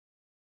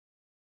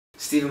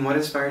Stephen, what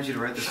inspired you to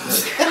write this book?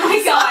 Oh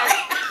my god.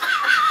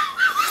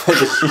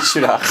 You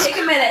should ask. Take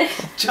a minute.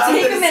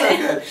 Jonathan Take a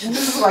minute. So good.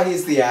 This is why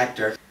he's the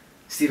actor.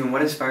 Stephen,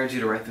 what inspired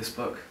you to write this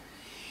book?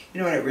 You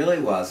know what it really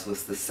was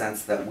the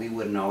sense that we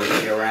wouldn't always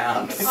be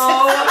around.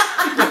 Oh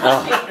my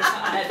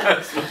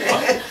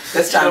god.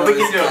 This time No, we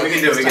can do it, we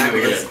can do it, we can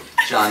do it.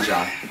 John.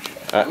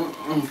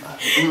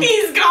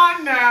 He's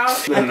gone now.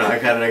 No, I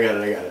got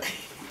it.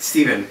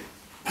 Stephen.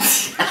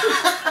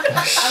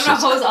 I'm gonna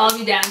hose all of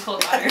you down in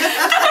cold water.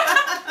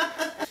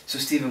 So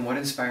Stephen, what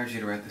inspired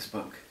you to write this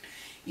book?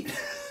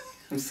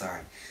 I'm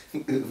sorry.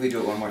 If we do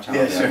it one more time.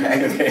 Yeah, sure.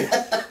 Okay.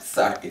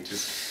 Sorry,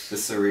 just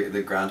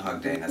the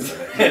Groundhog Day-ness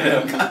of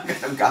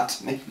it. Got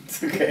to me.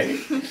 It's okay.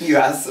 You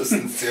asked so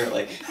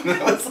sincerely.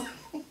 That was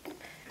like,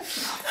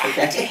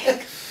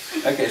 okay.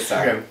 Okay,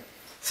 sorry. Okay.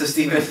 So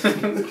Stephen.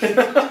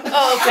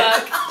 Oh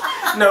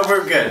fuck. No,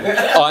 we're good.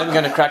 I'm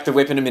going to crack the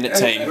whip in a minute,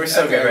 team. We're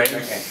so good, right?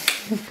 Okay.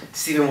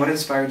 Stephen, what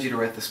inspired you to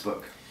write this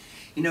book?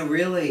 You know,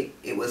 really,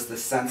 it was the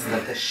sense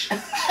that the